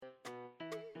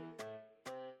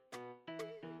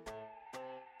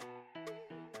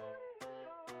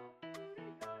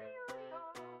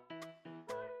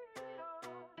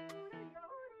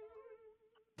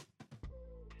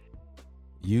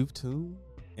You've tuned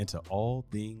into All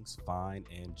Things Fine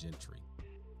and Gentry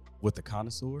with the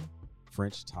connoisseur,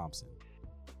 French Thompson,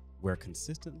 where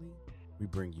consistently we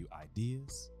bring you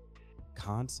ideas,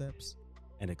 concepts,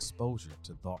 and exposure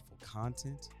to thoughtful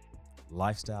content,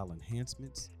 lifestyle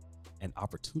enhancements, and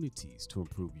opportunities to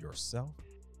improve yourself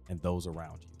and those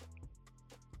around you.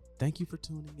 Thank you for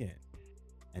tuning in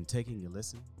and taking a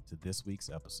listen to this week's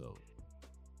episode.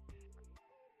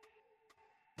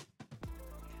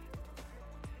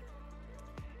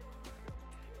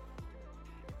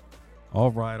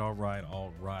 All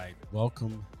right.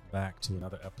 Welcome back to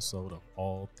another episode of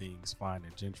All Things Fine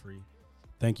and Gentry.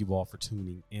 Thank you all for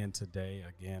tuning in today.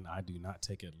 Again, I do not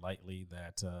take it lightly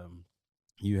that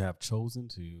you have chosen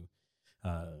to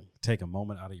take a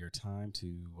moment out of your time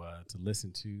to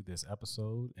listen to this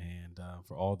episode. And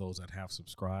for all those that have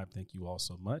subscribed, thank you all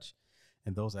so much.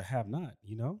 And those that have not,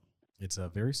 it's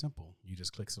very simple. You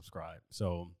just click subscribe.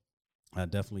 So I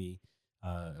definitely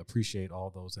appreciate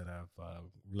all those that have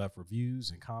left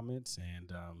reviews and comments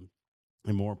and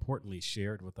more importantly,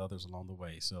 shared with others along the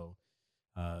way. So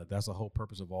that's the whole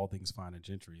purpose of All Things Fine and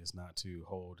Gentry, is not to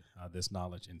hold this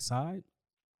knowledge inside,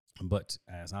 but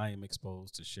as I am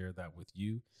exposed, to share that with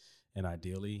you. And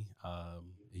ideally,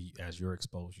 as you're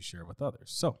exposed, you share with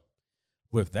others. So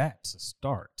with that to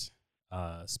start,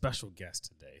 special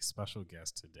guest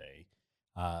today,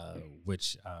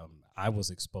 which I was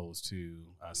exposed to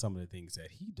some of the things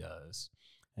that he does,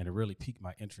 and it really piqued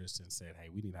my interest and said, hey,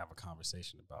 we need to have a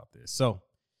conversation about this. So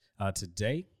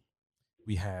today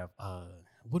we have,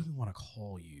 what do we want to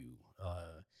call you?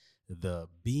 The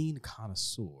bean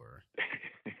connoisseur,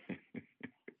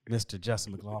 Mr.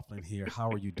 Justin McLaughlin here. How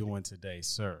are you doing today,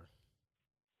 sir?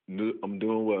 I'm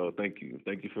doing well. Thank you.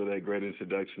 Thank you for that great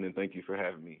introduction, and thank you for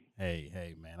having me.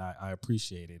 Hey, man, I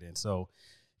appreciate it. And so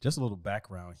just a little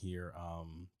background here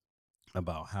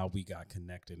about how we got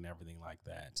connected and everything like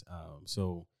that.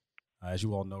 So as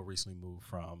you all know, recently moved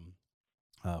from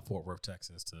Fort Worth,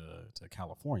 Texas to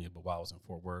California. But while I was in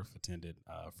Fort Worth, attended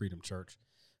Freedom Church.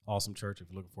 Awesome church. If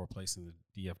you're looking for a place in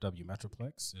the DFW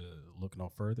Metroplex, look no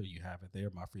further. You have it there.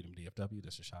 My Freedom DFW.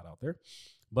 Just a shout out there.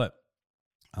 But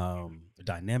a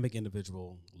dynamic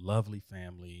individual, lovely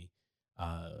family,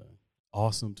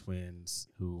 awesome twins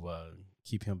who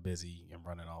keep him busy and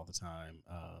running all the time.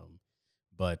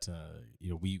 But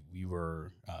we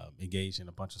were engaged in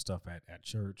a bunch of stuff at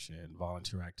church and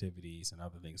volunteer activities and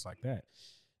other things like that.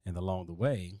 And along the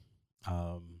way,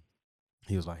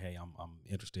 he was like, "Hey, I'm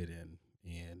interested in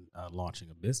launching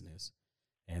a business,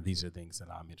 and these are things that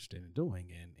I'm interested in doing."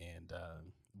 And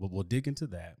we'll dig into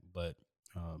that. But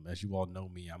as you all know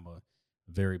me, I'm a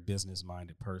very business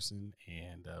minded person,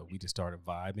 and we just started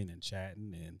vibing and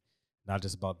chatting, and not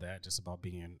just about that, just about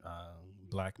being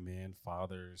Black men,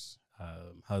 fathers,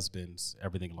 husbands,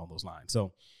 everything along those lines.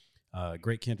 So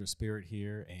great kindred spirit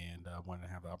here, and wanted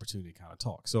to have the opportunity to kind of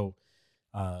talk. So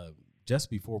just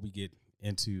before we get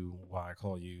into why I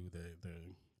call you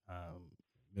the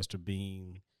Mr.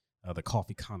 Bean, the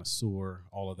coffee connoisseur,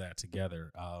 all of that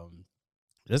together,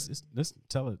 let's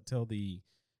tell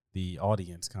the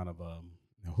audience kind of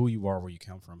who you are, where you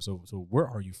come from. So where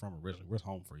are you from originally? Where's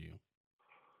home for you?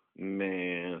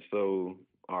 Man, so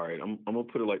all right, I'm gonna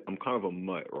put it like I'm kind of a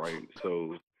mutt, right?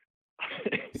 So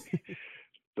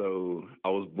so I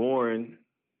was born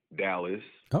Dallas,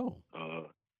 Oh, uh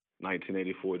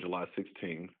 1984, July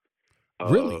 16th.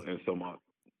 really? And so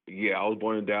I was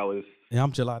born in Dallas. Yeah,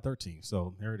 I'm July 13th,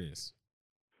 so there it is.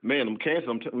 Man, I'm Kansas.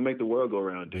 We make the world go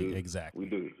around, dude. We Exactly.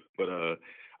 do. But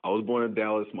I was born in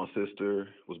Dallas. My sister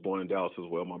was born in Dallas as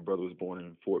well. My brother was born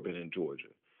in Fort Benning, Georgia.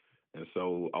 And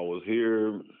so I was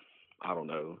here, I don't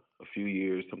know, a few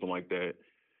years, something like that.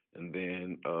 And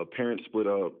then parents split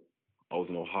up. I was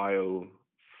in Ohio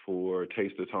for a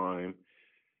taste of time.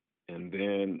 And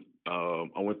then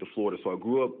I went to Florida. So I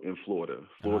grew up in Florida. Uh-huh.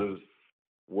 Florida's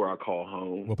where I call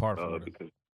home What part of Florida? because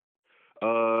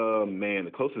man,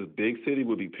 the closest big city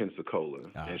would be Pensacola.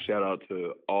 Uh, And shout out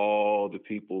to all the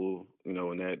people, in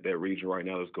that region right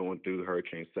now that's going through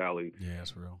Hurricane Sally. yeah,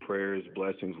 that's real. Prayers,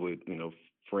 blessings with,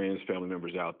 friends, family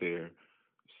members out there.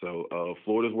 So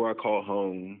Florida's where I call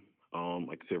home.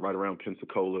 Like I said, right around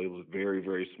Pensacola. It was a very,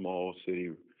 very small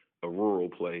city, a rural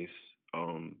place.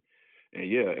 Um, and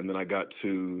yeah, and then I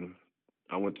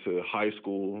went to high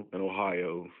school in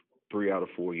Ohio, 3 out of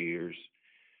 4 years.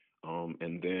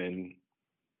 And then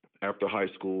after high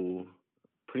school,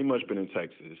 pretty much been in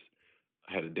Texas.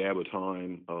 I had a dab of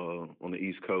time on the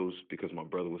East Coast because my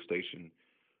brother was stationed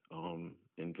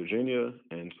in Virginia,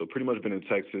 and so pretty much been in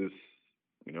Texas.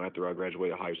 After I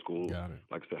graduated high school, Got it.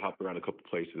 like I said, hopped around a couple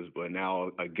places, but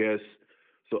now I guess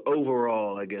So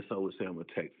overall, I guess I would say I'm a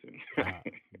Texan. Uh,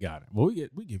 got it. Well,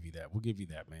 we give you that. We'll give you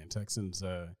that, man. Texans,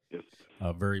 Yes,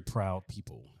 very proud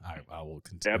people. I will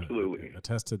absolutely.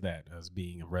 attest to that as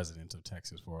being a resident of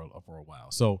Texas for a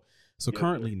while. So Yes, sir.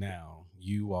 currently now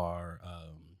you are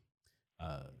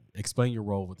explain your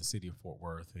role with the city of Fort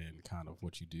Worth and kind of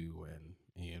what you do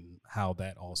and how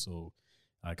that also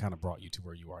kind of brought you to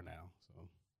where you are now. So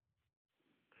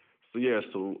So yeah,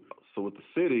 so with the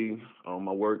city, I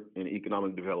work in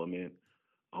economic development.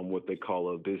 I'm what they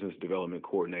call a business development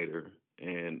coordinator,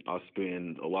 and I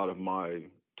spend a lot of my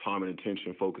time and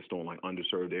attention focused on like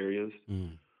underserved areas.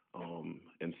 mm,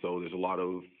 And so there's a lot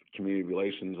of community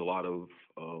relations,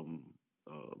 um,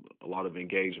 a lot of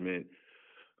engagement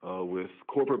with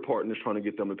corporate partners, trying to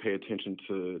get them to pay attention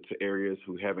to areas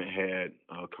who haven't had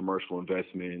commercial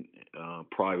investment,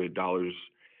 private dollars,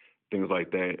 things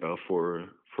like that for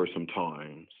some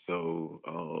time. So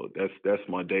that's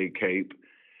my day cape.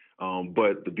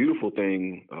 But the beautiful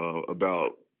thing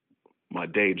about my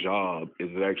day job is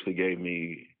it actually gave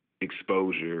me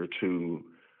exposure to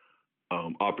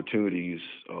opportunities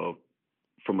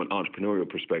from an entrepreneurial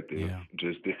perspective, yeah,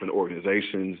 just different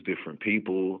organizations, different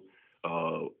people,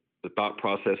 the thought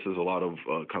processes, a lot of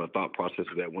kind of thought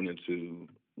processes that went into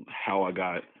how I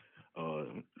got, uh,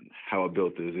 how I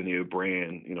built the Zinnia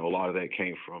brand. A lot of that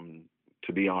came from,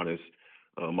 to be honest,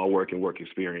 my work and work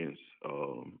experience,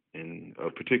 and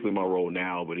particularly my role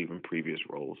now, but even previous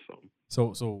roles.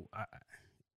 So.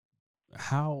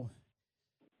 how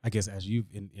I guess as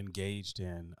you've engaged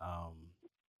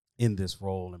in this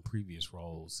role and previous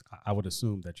roles, I would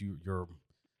assume that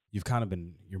you've kind of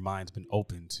been your mind's been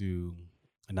open to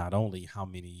not only how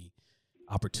many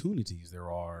opportunities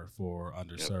there are for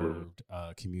Absolutely.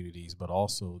 underserved communities, but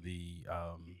also the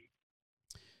uh,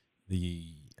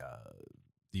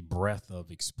 the breadth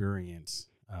of experience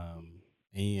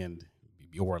and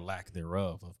or lack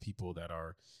thereof of people that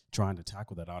are trying to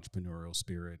tackle that entrepreneurial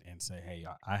spirit and say, "Hey,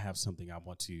 I have something I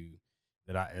want to."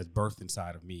 That I has birthed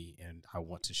inside of me, and I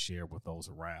want to share with those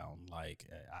around. Like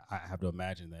I have to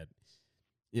imagine that.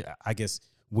 Yeah, I guess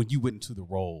when you went into the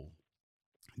role,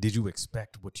 did you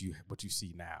expect what you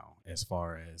see now as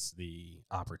far as the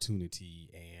opportunity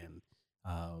and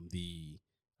the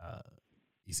uh,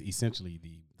 essentially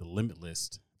the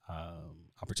limitless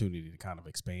opportunity to kind of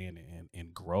expand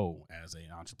and grow as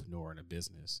an entrepreneur in a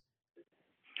business?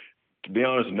 To be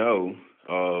honest, no.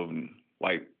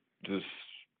 Like just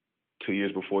 2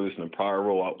 years before this in the prior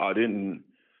role, I didn't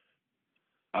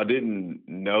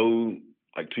know,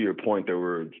 like to your point, there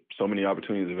were so many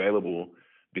opportunities available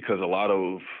because a lot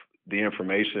of the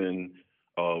information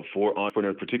for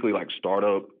entrepreneurs, particularly like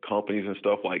startup companies and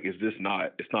stuff, like it's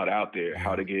not out there.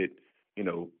 How Yeah, to get, you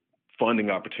know, funding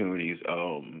opportunities,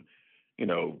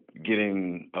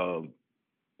 getting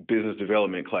business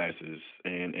development classes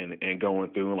and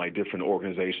going through like different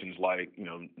organizations like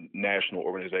national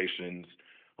organizations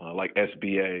like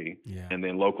SBA, yeah, and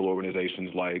then local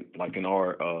organizations like in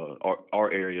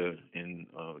our area in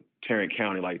Tarrant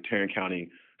County, like Tarrant County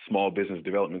Small Business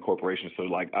Development Corporation. So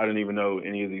like I didn't even know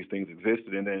any of these things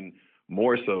existed, and then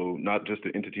more so not just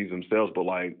the entities themselves, but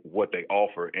like what they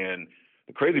offer. And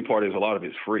the crazy part is a lot of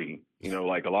it's free.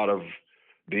 Like a lot of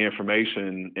the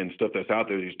information and stuff that's out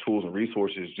there, these tools and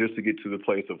resources, just to get to the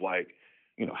place of like,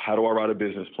 how do I write a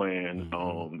business plan?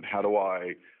 hmm How do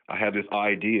I have this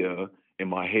idea in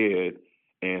my head,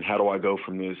 and how do I go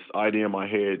from this idea in my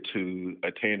head to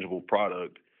a tangible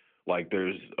product? Like there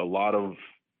are a lot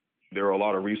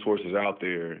of resources out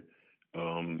there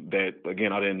that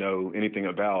again I didn't know anything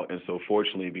about, and so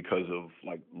fortunately, because of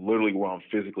like literally where I'm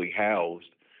physically housed,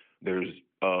 there's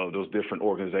those different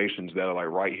organizations that are like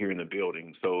right here in the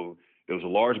building. So it was a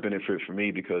large benefit for me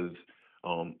because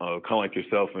kind of like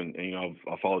yourself, and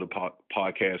I followed the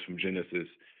podcast from Genesis,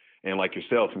 and like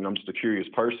yourself, I'm just a curious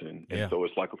person, and yeah, so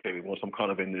it's like, okay, once I'm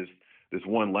kind of in this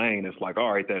one lane, it's like,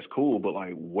 all right, that's cool, but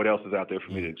like what else is out there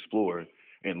for me to mm, explore?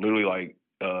 And literally like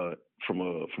from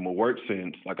a work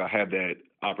sense, like I have that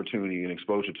opportunity and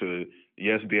exposure to,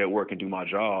 yes, be at work and do my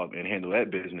job and handle that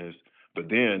business, but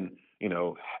then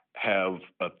have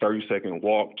a 30-second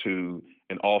walk to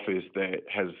an office that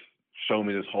has shown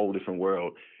me this whole different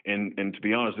world. And to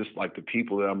be honest, just like the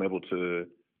people that I'm able to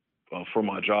for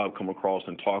my job come across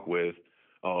and talk with,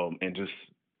 and just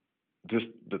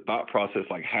the thought process,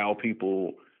 like how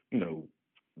people you know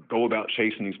go about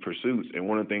chasing these pursuits. And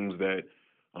one of the things that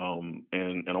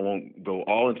and I won't go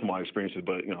all into my experiences,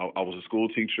 but I was a school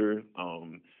teacher.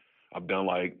 I've done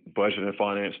like budget and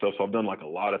finance stuff, so I've done like a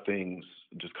lot of things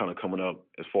just kind of coming up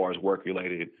as far as work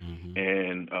related. hmm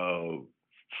And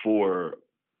for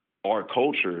our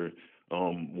culture,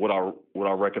 what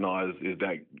I recognize is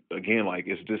that, again, like,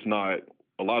 it's just not,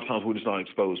 a lot of times we're just not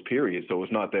exposed, period. So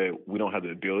it's not that we don't have the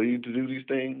ability to do these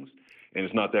things, and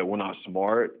it's not that we're not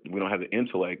smart, we don't have the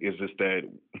intellect. It's just that,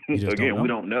 You just don't again, we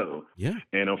know. don't know. Yeah.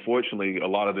 And unfortunately, a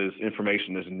lot of this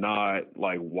information is not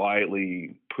like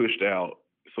widely pushed out.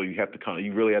 So you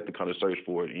really have to kind of search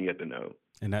for it, and you have to know.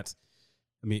 And that's,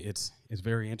 I mean, it's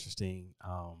very interesting.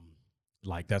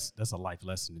 Like that's a life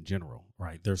lesson in general,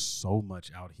 right? There's so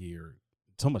much out here,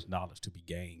 so much knowledge to be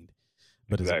gained,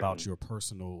 but it's about Exactly. your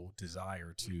personal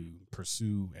desire to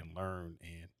pursue and learn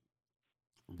and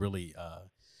really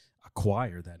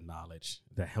acquire that knowledge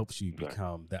that helps you Exactly.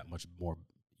 become that much more,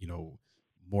 you know,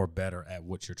 more better at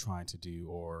what you're trying to do,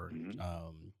 or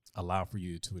Hmm. allow for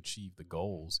you to achieve the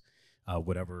goals,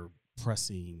 whatever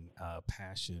pressing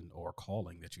passion or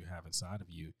calling that you have inside of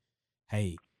you.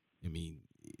 Hey, I mean,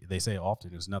 they say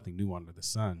often there's nothing new under the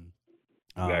sun.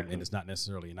 And Exactly. it's not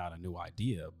necessarily not a new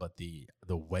idea, but the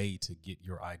way to get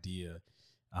your idea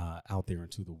out there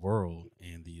into the world,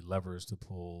 and the levers to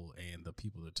pull and the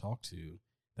people to talk to,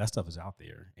 that stuff is out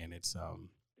there, and it's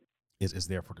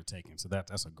there for the taking. So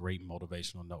that's a great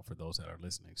motivational note for those that are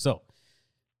listening. So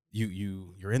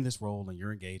you're in this role and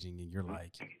you're engaging, and you're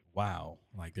like, wow,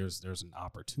 like there's an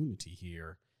opportunity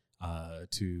here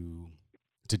to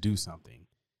do something.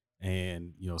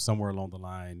 And somewhere along the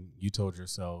line you told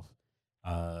yourself,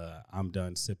 I'm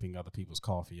done sipping other people's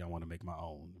coffee, I want to make my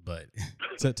own. But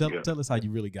so Yeah. tell us how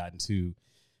you really got into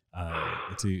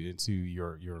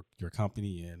your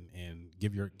company, and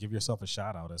give yourself a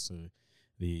shout out as to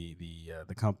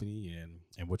the company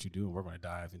and what you do. And we're going to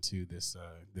dive into this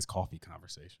coffee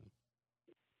conversation.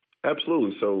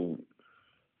 Absolutely. So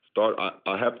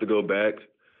I have to go back.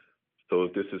 So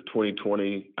if this is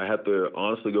 2020, I have to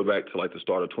honestly go back to like the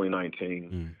start of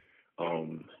 2019,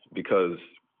 Mm, because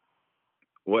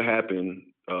what happened,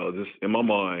 this in my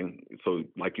mind. So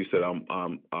like you said,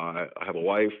 I have a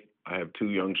wife, I have two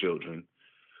young children,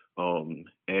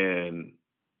 and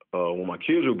when my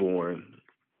kids were born,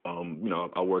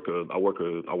 I work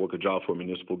a job for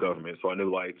municipal government. So I knew,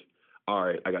 like, all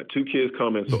right, I got two kids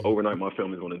coming, so overnight my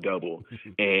family's going to double.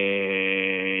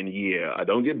 And yeah, I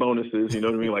don't get bonuses. You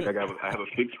know what I mean? Like, I have a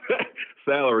fixed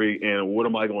salary, and what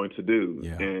am I going to do?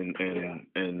 yeah.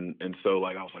 And so,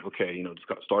 like, I was like, okay,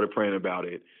 just started praying about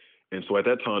it. And so at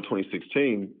that time,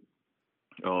 2016,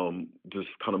 just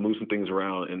kind of moved some things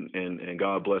around, and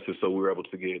God bless us, so we were able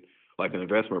to get like an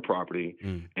investment property,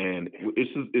 Mm, and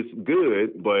it's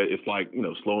good, but it's like,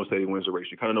 slow and steady wins the race.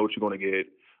 You kind of know what you're going to get,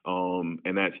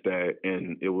 and that's that.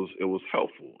 And it was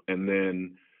helpful. And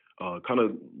then kind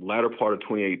of latter part of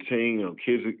 2018,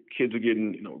 kids are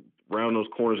getting, around those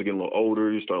corners are getting a little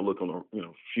older. You start looking on,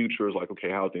 futures, like, okay,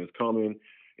 how are things coming?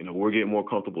 We're getting more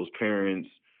comfortable as parents.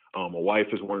 My wife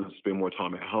is wanting to spend more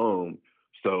time at home.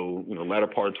 So, latter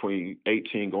part of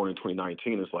 2018, going into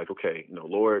 2019, it's like, okay,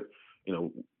 Lord, you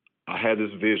know, I had this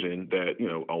vision that,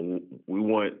 we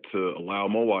want to allow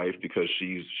my wife, because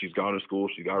she's gone to school,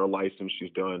 she got her license,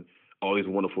 she's done all these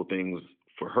wonderful things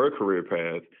for her career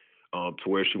path, to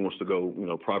where she wants to go,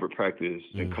 private practice,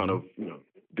 and kind mm-hmm. of,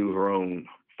 do her own,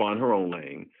 find her own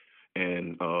lane.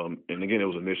 And again, it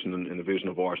was a mission and a vision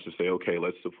of ours to say, okay,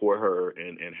 let's support her,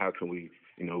 and how can we,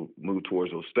 move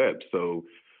towards those steps. So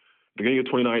beginning of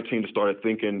 2019, just started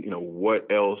thinking, what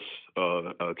else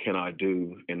can I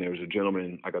do? And there was a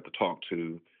gentleman I got to talk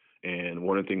to, and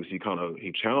one of the things he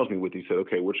challenged me with, he said,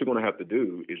 okay, what you're going to have to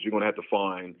do is you're going to have to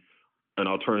find an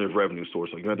alternative revenue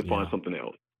source. Like, you're going to have to find Yeah. something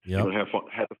else. You're Yep. going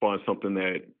to have to find something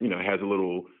that has a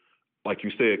little, like you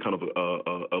said, kind of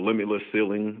a limitless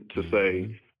ceiling to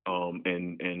say,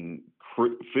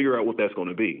 Mm-hmm. figure out what that's going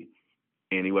to be.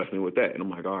 And he left me with that, and I'm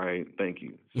like, all right, thank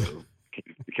you. So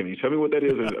can you tell me what that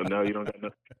is? And no, you don't got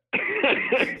nothing.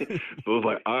 So it was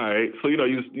like, all right. So,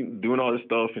 you just doing all this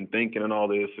stuff and thinking and all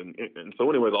this. And so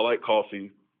anyways, I like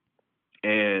coffee.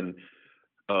 And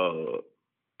uh,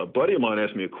 a buddy of mine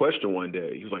asked me a question one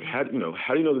day. He was like, how do you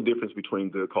know the difference between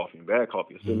good coffee and bad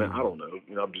coffee? I said, man, I Mm, don't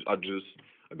know.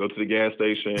 I go to the gas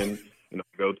station, I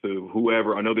go to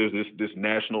whoever. I know there's this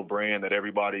national brand that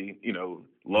everybody, yeah.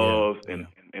 loves, Yeah.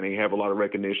 and they have a lot of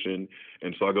recognition.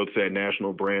 And so I go to that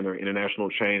national brand or international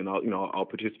chain, and I'll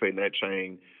participate in that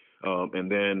chain. And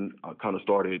then I kind of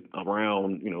started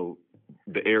around,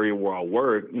 the area where I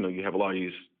work. You have a lot of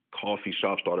these coffee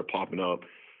shops started popping up,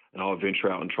 and I'll venture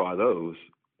out and try those.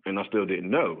 And I still didn't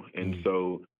know. And Mm,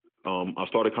 so I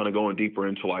started kind of going deeper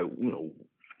into, like,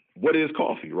 what is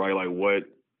coffee, right? Like,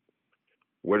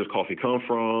 where does coffee come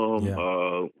from?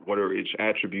 yeah. What are its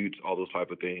attributes? All those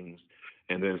type of things.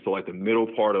 And then, so like the middle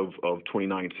part of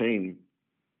 2019,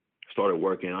 started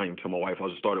working. I didn't even tell my wife. I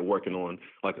just started working on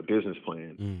like a business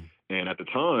plan. Mm. And at the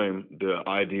time, the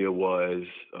idea was,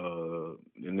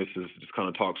 and this is just kind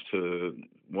of talks to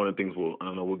one of the things I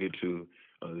don't know, we'll get to.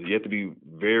 You have to be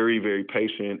very, very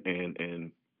patient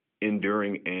and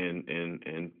enduring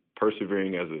and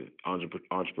persevering as an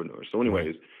entrepreneur. So, Right.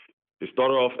 anyways, it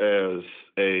started off as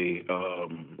it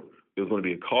was going to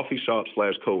be a coffee shop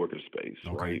slash co-working space,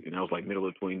 Okay. right? And that was like middle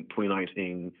of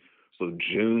 2019. So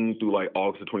June through like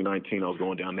August of 2019, I was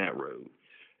going down that road.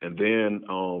 And then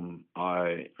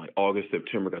I like August,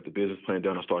 September, got the business plan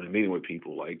done. I started meeting with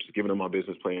people, like just giving them my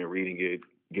business plan, reading it,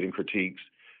 getting critiques,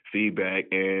 feedback.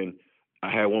 And I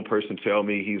had one person tell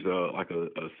me he's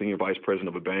a senior vice president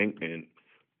of a bank and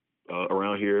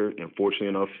around here. And fortunately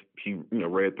enough, he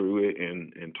read through it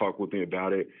and talked with me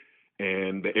about it.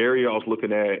 And the area I was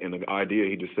looking at and the idea,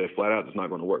 he just said flat out, it's not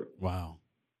going to work. Wow.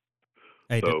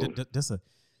 Hey, So that's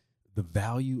the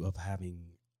value of having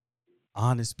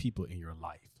honest people in your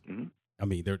life. mhm. I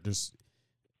mean, there's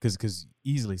because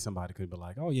easily somebody could be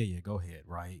like, oh yeah, go ahead,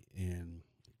 right, and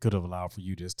could have allowed for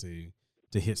you just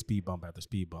to hit speed bump after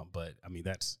speed bump. But I mean,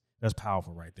 that's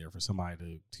powerful right there for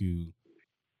somebody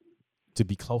to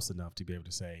be close enough to be able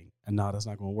to say, no, that's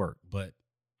not going to work. But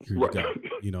here you Right. go.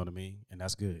 You know what I mean? And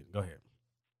that's good. Go ahead.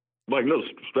 Like no,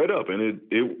 straight up, and it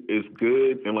is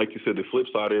good. And like you said, the flip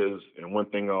side is, and one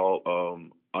thing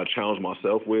I challenge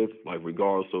myself with, like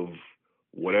regardless of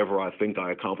whatever I think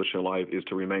I accomplish in life, is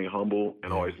to remain humble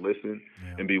and Yeah. always listen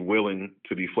Yeah. and be willing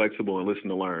to be flexible and listen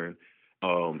to learn.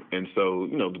 And so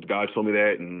the guy told me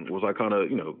that, and was I kind of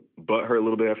butt hurt a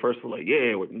little bit at first. I was like,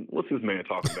 yeah, what's this man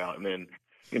talking about? And then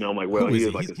I'm like, well, Who he is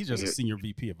is he? like a He's just a senior.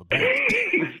 senior VP of a bank.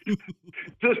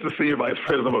 Just the senior vice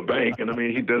president of a bank, and I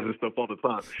mean, he does this stuff all the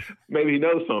time. Maybe he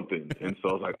knows something, and so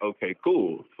I was like, okay,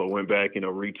 cool. So I went back,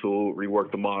 retooled,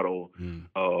 reworked the model,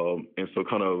 Mm. and so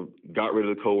kind of got rid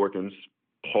of the co-working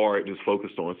part, just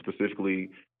focused on specifically,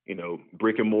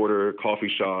 brick and mortar coffee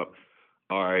shop.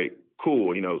 All right,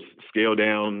 cool. Scale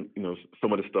down,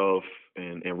 some of the stuff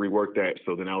and rework that.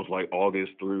 So then I was like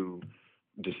August through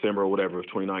December or whatever of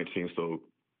 2019. So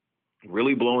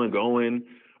really blowing and going.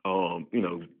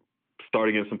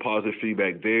 Started getting some positive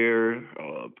feedback there.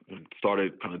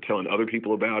 Started kind of telling other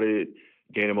people about it,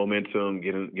 gaining momentum,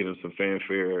 getting some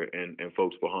fanfare and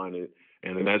folks behind it.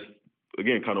 And then that's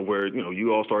again kind of where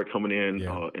you all started coming in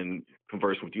Yeah. and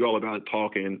conversing with you all about it,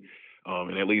 talking.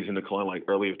 And that leads into kind of like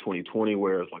early of 2020,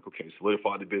 where it's like, okay,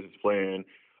 solidified the business plan.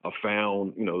 I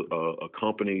found a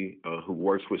company who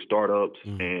works with startups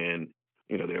Mm. and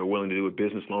they were willing to do a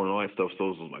business loan and all that stuff.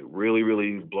 So it was like really,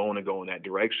 really blowing and going that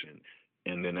direction.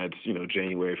 And then that's,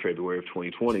 January, February of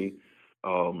 2020.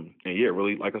 And yeah,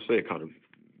 really, like I said, kind of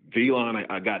V-line,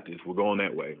 I got this. We're going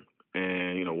that way.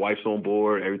 And, wife's on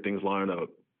board, everything's lined up.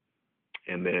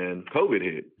 And then COVID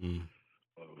hit,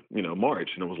 Mm. March.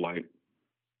 And it was like,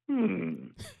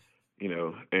 and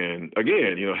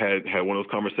again, had one of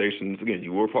those conversations. Again,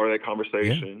 you were part of that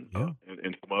conversation, Yeah.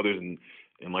 and some others,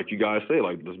 and like you guys say,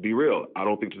 like let's be real. I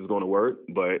don't think this is going to work,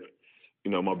 but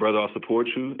my brother, I'll support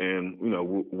you, and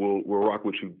we'll rock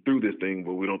with you through this thing,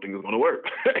 but we don't think it's going to work.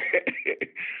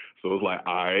 So it's like,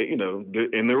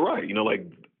 and they're right. Like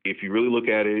if you really look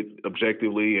at it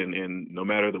objectively, and no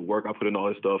matter the work I put in all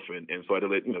this stuff, and so I had to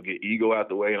let get ego out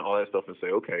the way and all that stuff, and say,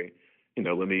 okay,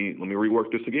 let me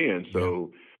rework this again.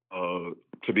 So.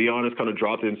 To be honest, kind of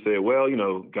dropped it and said, well,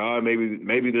 God,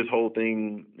 maybe this whole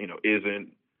thing,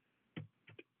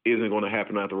 isn't going to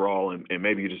happen after all, and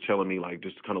maybe you're just telling me like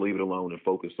just kind of leave it alone and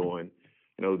focus on,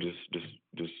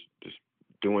 just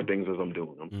doing things as I'm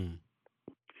doing them. Mm.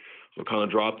 So kind of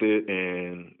dropped it,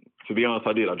 and to be honest,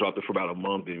 I did. I dropped it for about a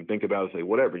month, and think about it, say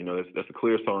whatever, that's a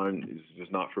clear sign. It's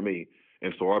just not for me.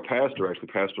 And so our pastor, actually,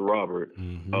 Pastor Robert,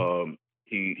 Mm-hmm.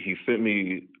 he sent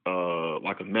me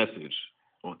like a message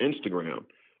on Instagram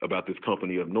about this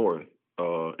company up north,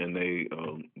 and they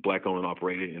black owned and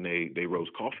operated, and they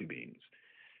roast coffee beans.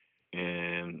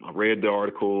 And I read the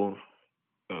article,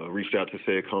 reached out to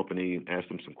said company, asked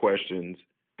them some questions.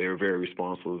 They were very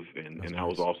responsive, and That's that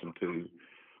was nice. awesome too.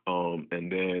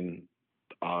 And then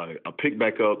I picked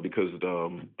back up because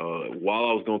while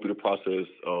I was going through the process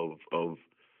of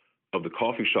the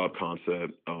coffee shop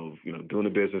concept of doing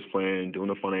the business plan, doing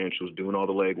the financials, doing all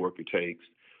the legwork it takes,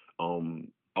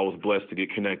 I was blessed to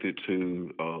get connected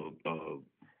to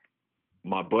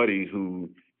my buddy who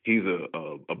he's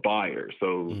a buyer.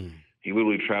 So Mm. he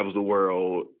literally travels the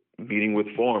world meeting with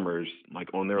farmers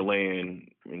like on their land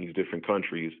in these different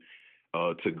countries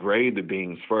to grade the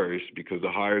beans first, because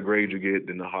the higher grade you get,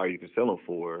 then the higher you can sell them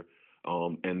for,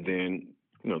 and then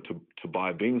to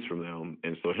buy beans from them.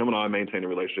 And so him and I maintained a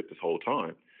relationship this whole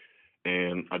time,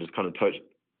 and I just kind of touched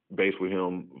base with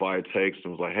him via text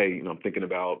and was like, hey, I'm thinking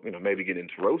about, maybe getting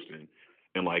into roasting.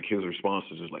 And like his response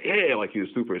was just like, yeah, like he was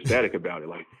super ecstatic about it.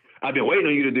 Like, I've been waiting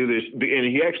on you to do this. And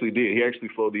he actually did. He actually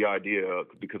floated the idea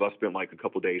because I spent like a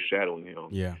couple of days shadowing him.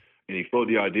 Yeah. And he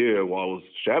floated the idea while I was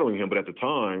shadowing him. But at the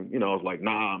time, I was like,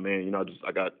 nah, man,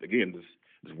 I got, again,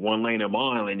 this one lane of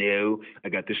mine. I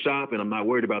got this shop and I'm not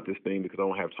worried about this thing because I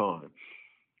don't have time.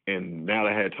 And now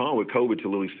that I had time with COVID to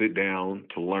really sit down,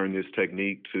 to learn this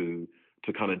technique, to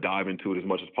kind of dive into it as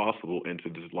much as possible and to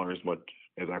just learn as much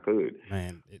as I could.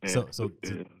 Man, so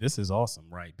this is awesome,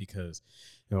 right? Because,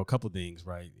 a couple of things,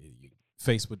 right?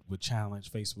 Faced with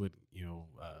challenge, faced with,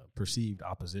 perceived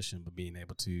opposition, but being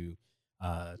able to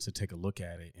take a look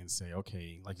at it and say,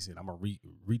 okay, like you said, I'm going to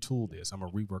retool this. I'm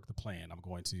going to rework the plan. I'm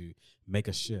going to make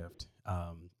a shift,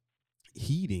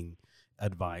 heeding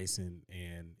advice and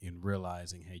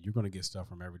realizing, hey, you're going to get stuff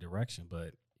from every direction.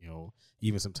 But,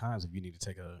 even sometimes if you need to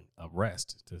take a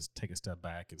rest, to take a step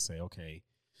back and say, okay,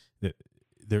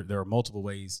 there are multiple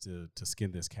ways to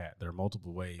skin this cat. There are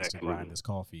multiple ways to grind this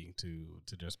coffee,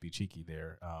 to just be cheeky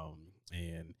there.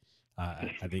 And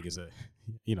I think it's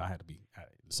I had to be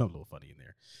something a little funny in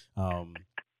there.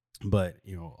 But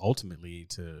ultimately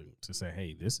to say,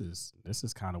 hey, this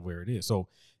is kind of where it is. So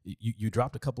you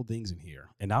dropped a couple things in here,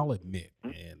 and I'll admit,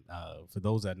 and for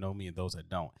those that know me and those that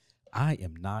don't, I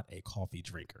am not a coffee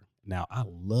drinker. Now I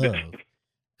love,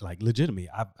 like, legitimately,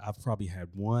 I've probably had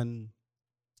one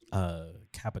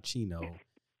cappuccino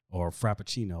or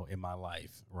frappuccino in my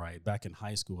life. Right back in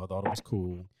high school, I thought it was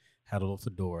cool. Had a little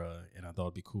fedora, and I thought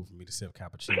it'd be cool for me to sip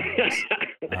cappuccinos.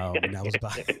 And that was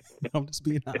about. I'm just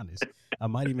being honest. I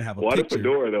might even have a why picture. The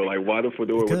fedora though? Like, why the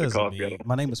fedora with the coffee?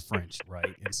 My name is French,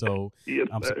 right? And so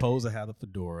I'm supposed to have the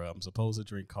fedora. I'm supposed to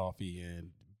drink coffee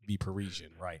and be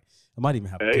Parisian, right? I might even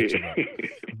have a picture of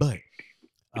it.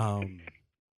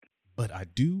 But I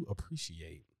do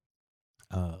appreciate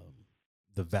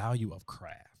the value of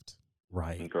craft,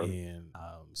 right? Okay. And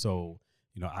so.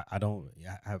 I don't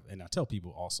have, and I tell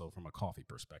people also from a coffee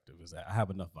perspective is that I have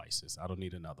enough vices. I don't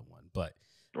need another one. But,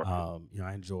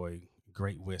 I enjoy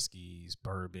great whiskeys,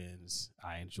 bourbons.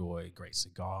 I enjoy great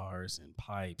cigars and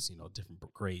pipes, different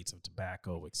grades of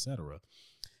tobacco, etc.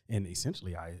 And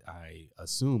essentially I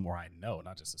assume, or I know,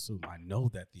 not just assume, I know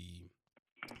that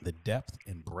the depth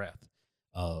and breadth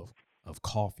of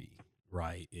coffee,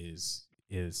 right, is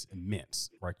immense,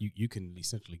 right? You can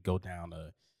essentially go down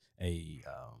a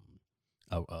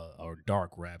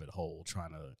dark rabbit hole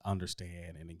trying to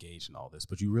understand and engage in all this.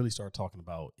 But you really start talking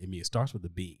about, it starts with the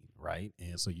bean, right?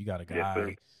 And so you got a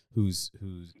guy who's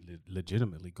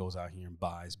legitimately goes out here and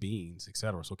buys beans, et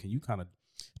cetera. So can you kind of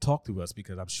talk to us,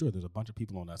 because I'm sure there's a bunch of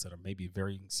people on us that are maybe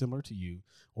very similar to you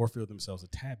or feel themselves a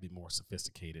tad bit more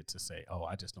sophisticated to say, oh,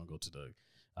 I just don't go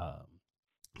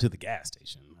to the gas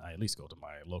station. I at least go to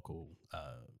my local,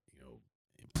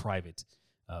 private,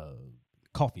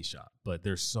 coffee shop. But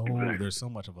there's so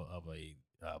much of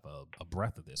a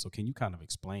breadth of this. So can you kind of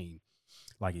explain,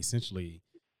 like, essentially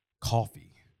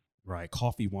coffee, right?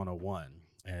 Coffee 101,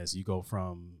 as you go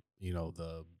from,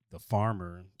 the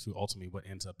farmer to ultimately what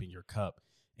ends up in your cup,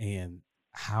 and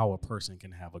how a person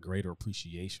can have a greater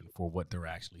appreciation for what they're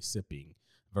actually sipping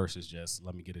versus just,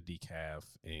 let me get a decaf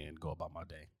and go about my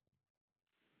day.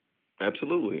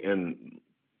 Absolutely. And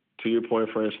to your point,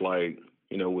 French, like,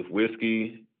 with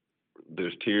whiskey,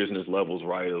 there's tiers and there's levels,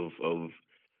 right, of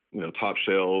top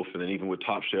shelf. And then even with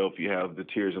top shelf, you have the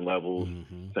tiers and levels.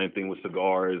 Mm-hmm. Same thing with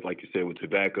cigars, like you said, with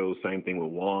tobacco, same thing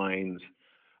with wines,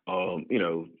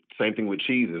 same thing with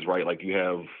cheeses, right? Like you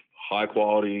have high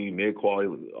quality, mid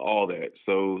quality, all that.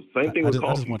 So same thing with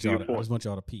coffee. I just want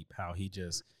y'all to peep how he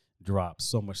just dropped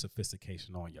so much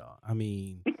sophistication on y'all. I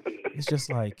mean, it's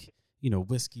just like,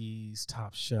 whiskeys,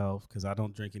 top shelf, because I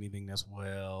don't drink anything that's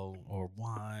or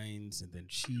wines, and then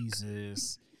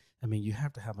cheeses. I mean, you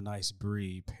have to have a nice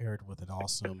brie paired with an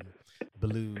awesome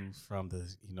blue from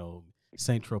the,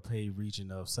 Saint Tropez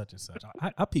region of such and such.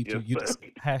 I peeped you. You just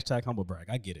hashtag humble brag.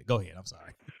 I get it. Go ahead. I'm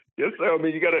sorry. Yes, sir.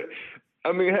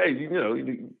 I mean, hey, you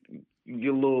get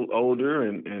a little older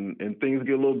and things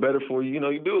get a little better for you.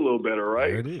 You do a little better, right?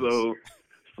 There it is. So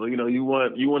you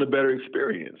want a better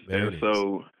experience.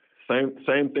 So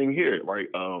same thing here, right?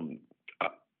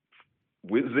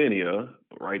 With Xenia,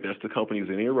 right? That's the company,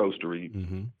 Xenia Roastery.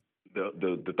 Mm-hmm.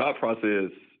 The thought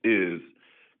process is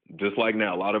just like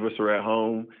now. A lot of us are at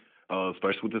home,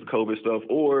 especially with this COVID stuff,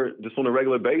 or just on a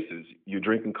regular basis. You're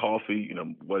drinking coffee.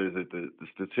 What is it? The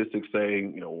statistics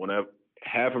saying,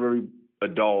 half of every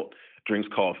adult drinks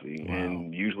coffee, Wow.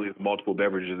 and usually it's multiple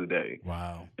beverages a day.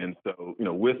 Wow. And so,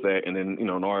 with that, and then, in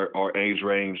our age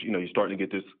range, you're starting to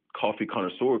get this coffee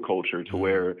connoisseur culture to Mm.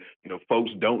 where,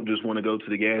 folks don't just want to go to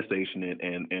the gas station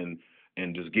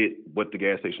and just get what the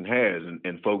gas station has.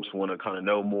 And folks want to kind of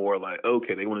know more, like,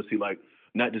 okay, they want to see, like,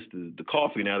 not just the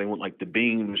coffee now, they want like the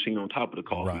bean machine on top of the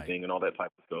coffee Right. thing and all that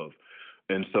type of stuff.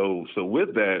 And so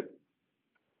with that,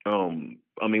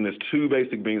 I mean, there's two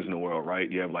basic beans in the world, right?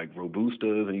 You have like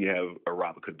Robustas and you have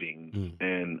Arabica beans. Mm.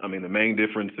 And I mean, the main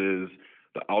difference is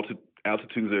the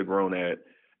altitudes they're grown at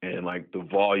and like the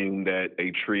volume that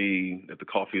a tree that the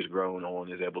coffee is grown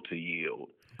on is able to yield.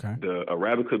 Okay. The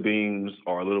Arabica beans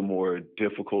are a little more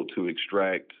difficult to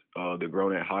extract. They're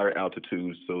grown at higher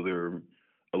altitudes, so they're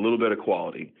a little better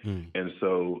quality. Mm. And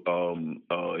so,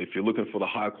 if you're looking for the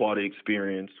high quality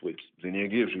experience, which Xenia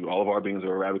gives you, all of our beans are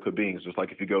Arabica beans. Just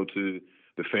like if you go to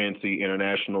the fancy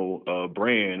international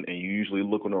brand and you usually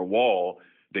look on their wall,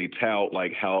 they tout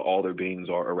like how all their beans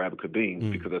are Arabica beans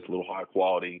Mm. because that's a little high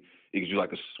quality. It gives you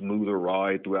like a smoother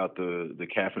ride throughout the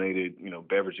caffeinated,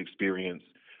 beverage experience.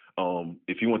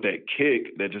 If you want that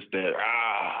kick,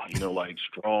 like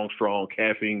strong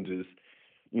caffeine, just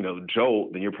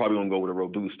jolt, then you're probably gonna go with a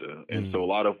Robusta. And so a Mm.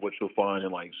 lot of what you'll find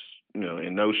in like,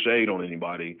 and no shade on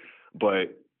anybody,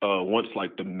 but once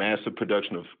like the massive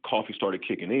production of coffee started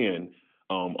kicking in,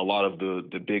 a lot of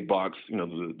the big box, the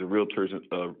realtors,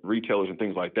 retailers and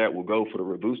things like that will go for the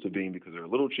Robusta bean because they're a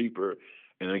little cheaper.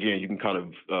 And again, you can kind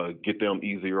of get them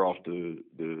easier off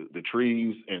the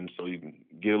trees, and so you can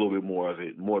get a little bit more of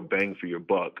it, more bang for your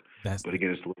buck. That's But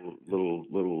again, it's a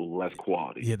little less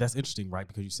quality. Yeah, that's interesting, right?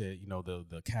 Because you said,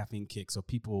 the caffeine kick. So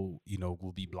people,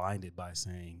 will be blinded by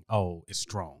saying, "Oh, it's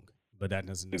strong," but that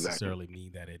doesn't Exactly. necessarily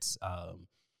mean that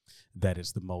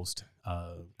it's the most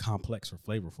complex or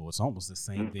flavorful. It's almost the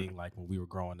same Mhm. thing like when we were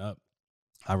growing up.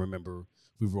 I remember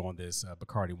we were on this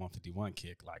Bacardi 151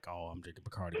 kick, like, oh, I'm drinking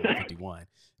Bacardi 151,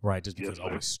 right? Just Yes, because, oh,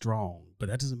 sir. it's strong, but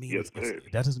that doesn't mean Yes, sir.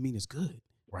 that doesn't mean it's good,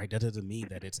 right? That doesn't mean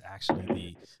that it's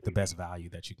actually the best value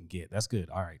that you can get. That's good.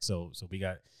 All right, so we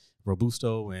got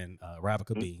Robusto and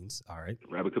Arabica Mhm. beans. All right.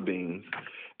 Arabica beans,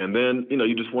 and then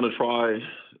you just want to try.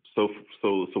 So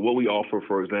what we offer,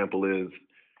 for example, is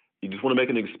you just want to make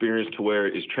an experience to where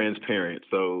it's transparent.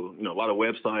 So a lot of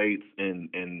websites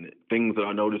and things that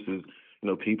I notice is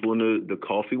people in the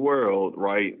coffee world,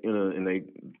 right? And they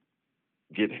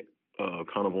get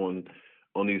kind of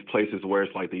on these places where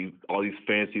it's like all these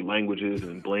fancy languages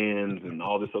and blends and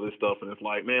all this other stuff, and it's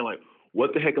like, man, like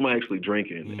what the heck am I actually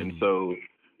drinking? And Mm. so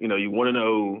you want to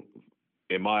know,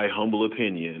 in my humble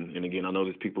opinion, and again, I know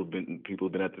there's people have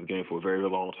been at this game for a very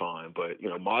long time, but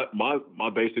my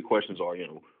basic questions are,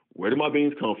 where did my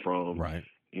beans come from? Right.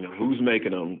 Who's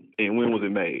making them, and when was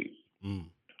it made? Mm.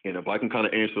 And if I can kind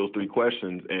of answer those three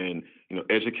questions and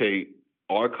educate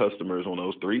our customers on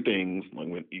those three things, like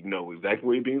when you know exactly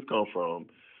where your beans come from,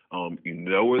 you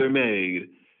know where they're made,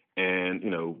 and you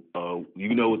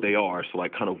know what they are. So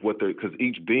like kind of what they're, because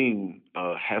each bean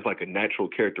has like a natural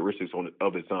characteristics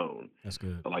of its own, That's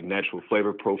good. like natural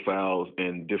flavor profiles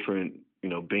and different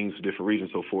beans for different regions.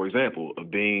 So for example, a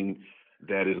bean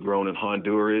that is grown in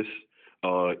Honduras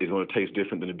is going to taste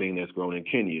different than a bean that's grown in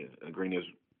Kenya.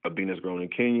 A bean that's grown in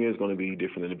Kenya is going to be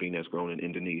different than a bean that's grown in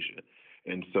Indonesia.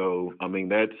 And so, I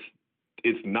mean,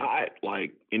 it's not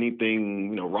like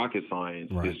anything, rocket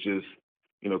science. Right. It's just,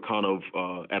 kind of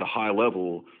at a high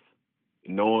level,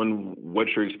 knowing what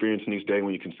you're experiencing each day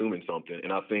when you're consuming something.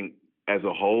 And I think as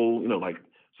a whole, like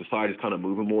society's kind of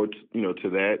moving more, to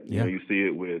that. Yeah. You see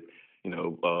it with,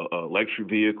 electric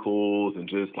vehicles and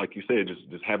just like you said,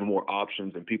 just having more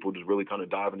options and people just really kind of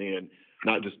diving in,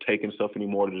 not just taking stuff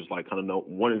anymore, to just like kind of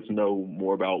wanting to know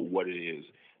more about what it is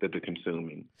that they're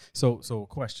consuming. So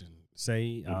question.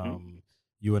 Say Hmm.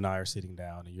 you and I are sitting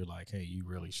down and you're like, hey, you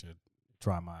really should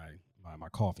try my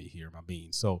coffee here, my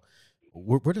beans. So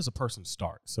where does a person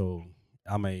start? So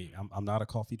I'm not a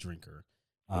coffee drinker.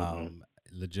 Hmm.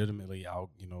 Legitimately, I'll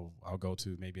go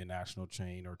to maybe a national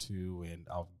chain or two, and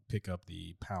I'll pick up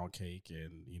the pound cake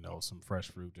and some fresh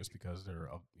fruit just because they're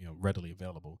readily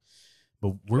available.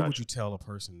 But where would Gotcha. you tell a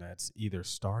person that's either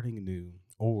starting new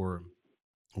or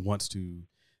wants to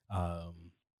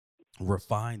um,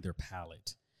 refine their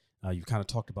palate? You've kind of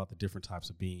talked about the different types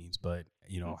of beans, but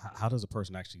how does a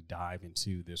person actually dive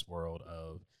into this world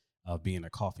of being a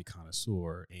coffee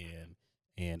connoisseur and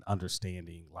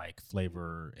understanding like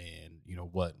flavor and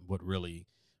what really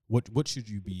what should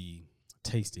you be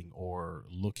tasting or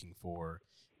looking for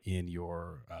in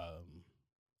your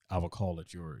I would call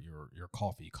it your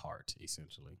coffee cart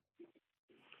essentially.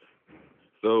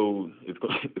 So it's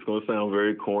going it's going to sound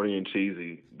very corny and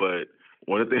cheesy, but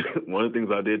one of the things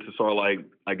I did to start like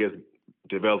I guess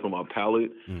developing my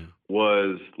palate Mm.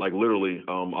 was like literally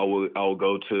I would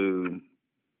go to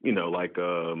like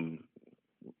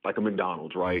a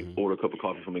McDonald's, right? Mm-hmm. Order a cup of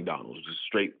coffee from McDonald's, just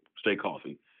straight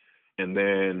coffee. And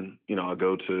then, I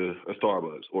go to a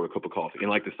Starbucks, order a cup of coffee in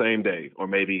like the same day, or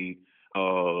maybe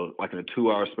like in a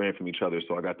 2 hour span from each other.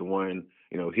 So I got the one,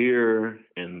 here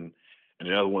and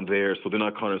the other one there. So then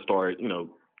I kind of start,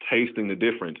 tasting the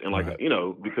difference. And like, Right.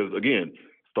 because again,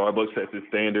 Starbucks sets its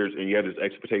standards and you have this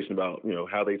expectation about,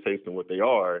 how they taste and what they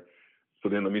are. So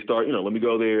then let me start, let me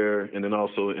go there, and then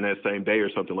also in that same day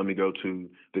or something, let me go to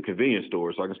the convenience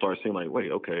store so I can start seeing like,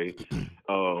 wait, okay,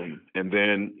 and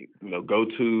then go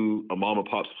to a mom and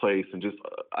pop's place and just,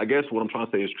 I guess what I'm trying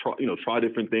to say is try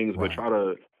different things, but Right. try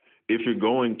to, if you're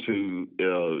going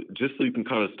to, just so you can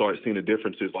kind of start seeing the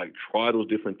differences, like try those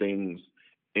different things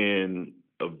in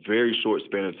a very short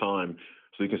span of time,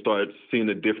 so you can start seeing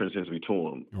the differences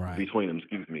Right. between them.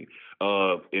 Excuse me.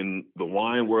 In the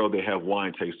wine world, they have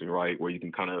wine tasting, right? Where you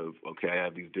can kind of, okay, I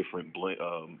have these different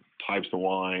types of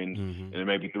wines, Mm-hmm. and there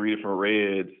may be three different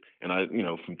reds, and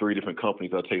from three different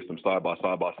companies, I taste them side by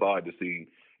side to see,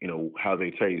 how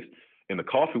they taste. In the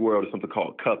coffee world, it's something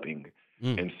called cupping,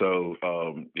 Mm. and so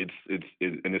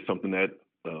and it's something that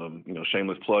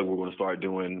shameless plug, we're going to start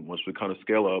doing once we kind of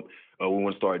scale up. We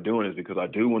want to start doing is because I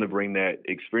do want to bring that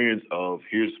experience of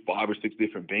here's 5 or 6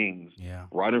 different beans Yeah.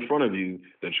 right in front of you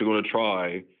that you're going to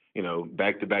try,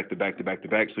 back to back to back to back to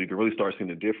back, so you can really start seeing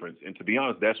the difference. And to be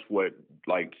honest, that's what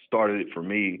like started it for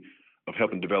me of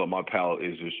helping develop my palate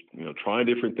is just trying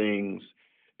different things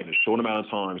in a short amount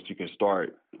of time so you can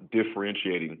start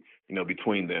differentiating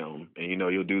between them. And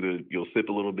you'll sip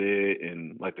a little bit,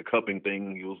 and like the cupping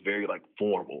thing, it was very like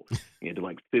formal. You had to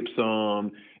like sip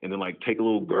some, and then like take a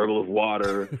little gurgle of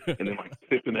water, and then like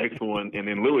sip the next one, and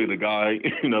then literally the guy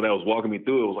that was walking me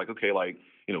through it was like, okay, like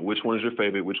which one is your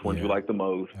favorite, which one do you Yeah. like the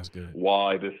most, That's good.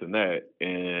 why, this and that.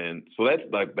 And so that's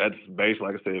basically,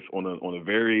 like I said, on a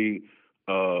very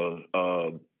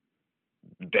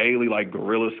daily like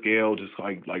guerrilla scale, just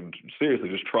like seriously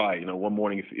just try it. One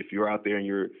morning, if you're out there and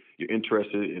you're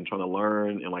interested in trying to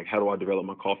learn and like how do I develop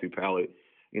my coffee palate,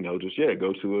 just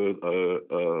go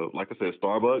to a like I said,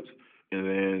 Starbucks, and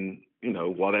then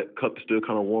while that cup is still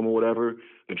kind of warm or whatever,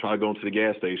 then try going to the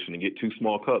gas station and get 2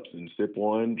 small cups and sip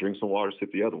one, drink some water,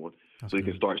 sip the other one, That's so you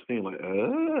can good. start seeing like,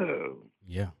 oh.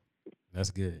 Yeah.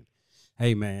 That's good.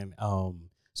 Hey man.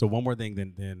 So one more thing,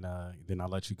 then I'll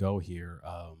let you go here.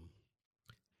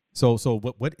 So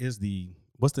what is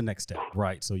what's the next step,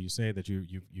 right? So you say that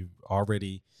you've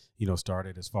already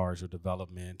started as far as your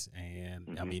development,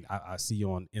 and I Hmm. mean I see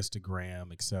you on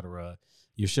Instagram, etc.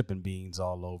 You're shipping beans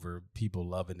all over, people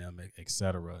loving them,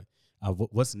 etc.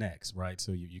 What's next, right?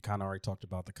 So you kind of already talked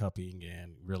about the cupping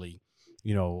and really,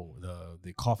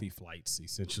 the coffee flights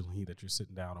essentially that you're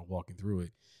sitting down and walking through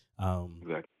it. Um,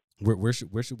 Exactly.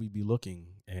 where should we be looking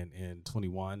in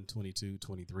 21, 22,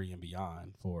 23, and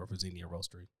beyond for Xenia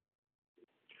Roastery?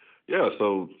 Yeah,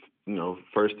 so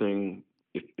first thing,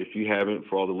 if you haven't,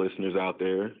 for all the listeners out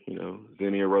there,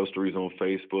 Xenia Roastery is on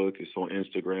Facebook. It's on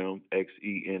Instagram,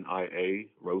 XENIA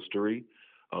Roastery.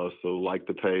 So like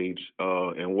the page.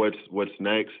 And what's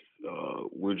next?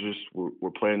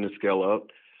 We're planning to scale up,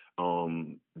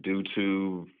 due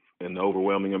to an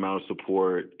overwhelming amount of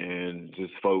support and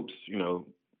just folks,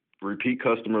 repeat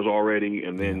customers already,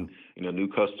 and Yeah. then new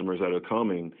customers that are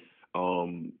coming.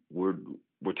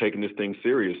 We're taking this thing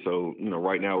serious. So,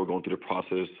 right now we're going through the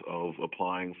process of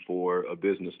applying for a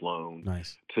business loan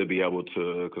Nice. to be able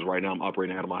to, because right now I'm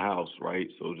operating out of my house, right?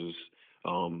 So just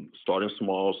starting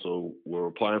small. So we're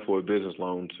applying for a business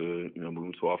loan to,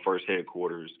 move to our first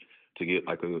headquarters to get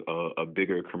like a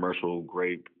bigger commercial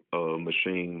grade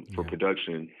machine for Yeah.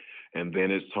 production. And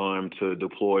then it's time to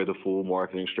deploy the full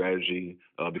marketing strategy,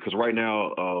 because right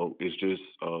now it's just,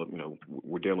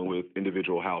 we're dealing with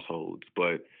individual households,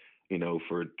 but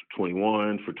for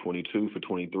 21, for 22, for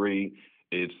 23,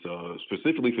 it's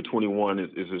specifically for 21 is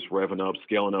this revving up,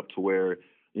 scaling up to where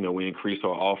we increase our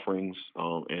offerings,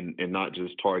 and not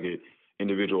just target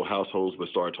individual households, but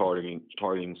start targeting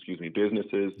excuse me,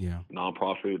 businesses, Yeah.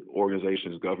 nonprofit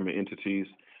organizations, government entities,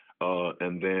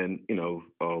 and then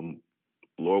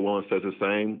Lord willing says the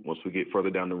same. Once we get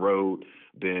further down the road,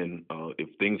 then if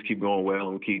things keep going well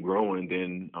and we keep growing,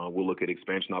 then we'll look at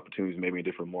expansion opportunities, maybe in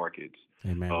different markets.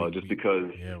 Hey man, Just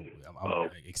because, yeah, I'm uh,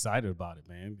 excited about it,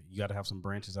 man. You got to have some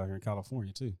branches out here in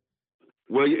California too.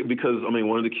 well, yeah, because I mean,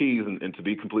 one of the keys, and to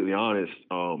be completely honest,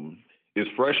 is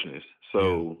freshness. Yeah.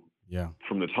 So Yeah.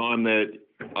 from the time that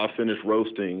I finish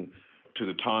roasting to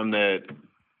the time that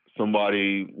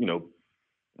somebody,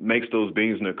 makes those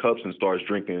beans in their cups and starts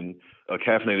drinking a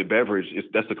caffeinated beverage,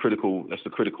 that's the critical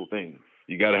thing.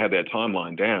 You got to have that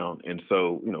timeline down. And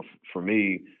so, for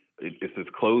me, it's as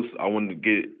close. I wanted to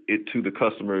get it to the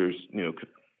customer's,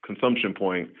 consumption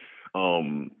point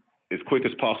as quick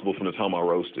as possible from the time I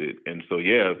roast it. And so,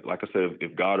 yeah, like I said,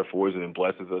 if God affords it and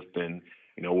blesses us, then,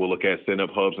 we'll look at setting up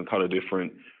hubs in kind of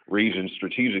different regions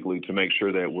strategically to make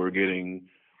sure that we're getting,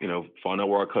 find out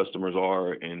where our customers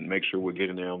are and make sure we're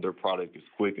getting them their product as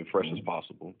quick and fresh as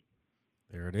possible.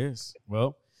 There it is.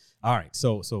 Well, all right.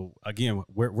 So again,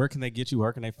 where can they get you?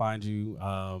 Where can they find you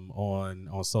on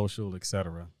social, et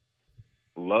cetera?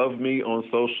 Love me on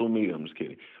social media. I'm just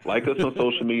kidding. Like us on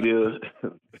social media.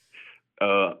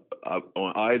 On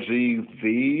IG,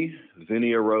 the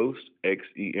Xenia Roast,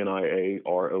 XENIAROAST.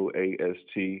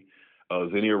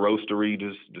 Xenia Roastery,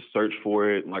 just search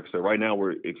for it. Like I said, right now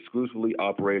we're exclusively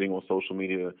operating on social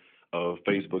media,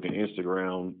 Facebook and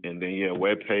Instagram, and then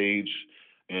webpage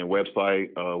and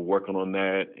website, working on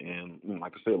that. And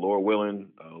like I said, Lord willing,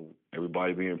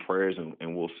 everybody be in prayers, and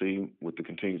we'll see with the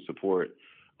continued support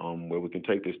where we can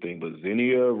take this thing. But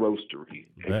Xenia Roastery,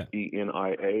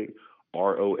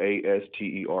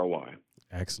 XENIAROASTERY.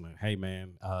 Excellent. Hey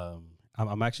man,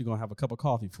 I'm actually gonna have a cup of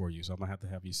coffee for you, so I'm gonna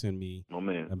have you send me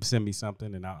send me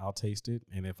something, and I'll taste it.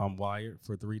 And if I'm wired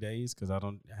for 3 days because I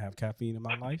don't have caffeine in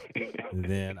my life,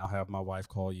 then I'll have my wife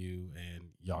call you, and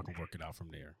y'all can work it out from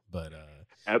there. But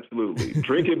absolutely,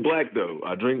 drink it black though.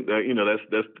 I drink that.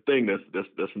 That's the thing. That's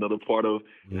another part of.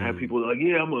 Have people like,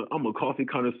 yeah, I'm a coffee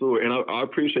connoisseur, and I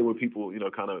appreciate when people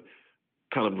kind of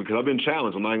because I've been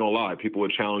challenged. I'm not gonna lie. People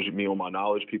would challenge me on my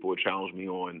knowledge. People would challenge me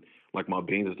on like my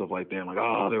beans and stuff like that. I'm like,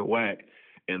 oh, they're whack.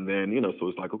 And then, so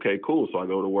it's like, okay, cool. So I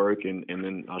go to work and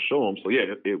then I show them. So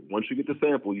yeah, once you get the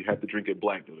sample, you have to drink it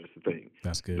black though. That's the thing.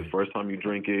 That's good. The first time you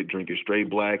drink it straight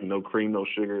black, no cream, no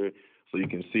sugar. So you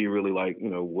can see really like,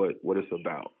 what it's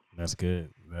about. That's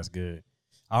good. That's good.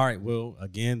 All right. Well,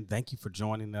 again, thank you for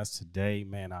joining us today,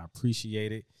 man. I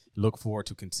appreciate it. Look forward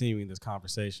to continuing this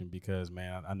conversation because,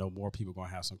 man, I know more people are going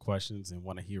to have some questions and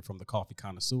want to hear from the coffee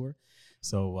connoisseur.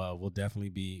 So we'll definitely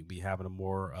be having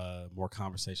more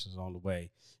conversations on the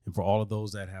way. And for all of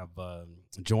those that have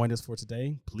joined us for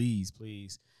today, please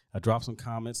drop some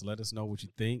comments. Let us know what you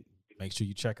think. Make sure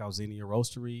you check out Xenia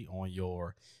Roastery on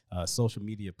your social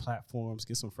media platforms.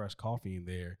 Get some fresh coffee in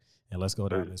there, and let's go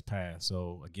down this path.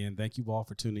 So, again, thank you all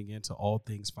for tuning in to All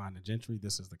Things Fine and Gentry.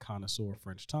 This is the Connoisseur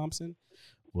French Thompson.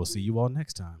 We'll see you all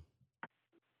next time.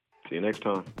 See you next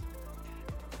time.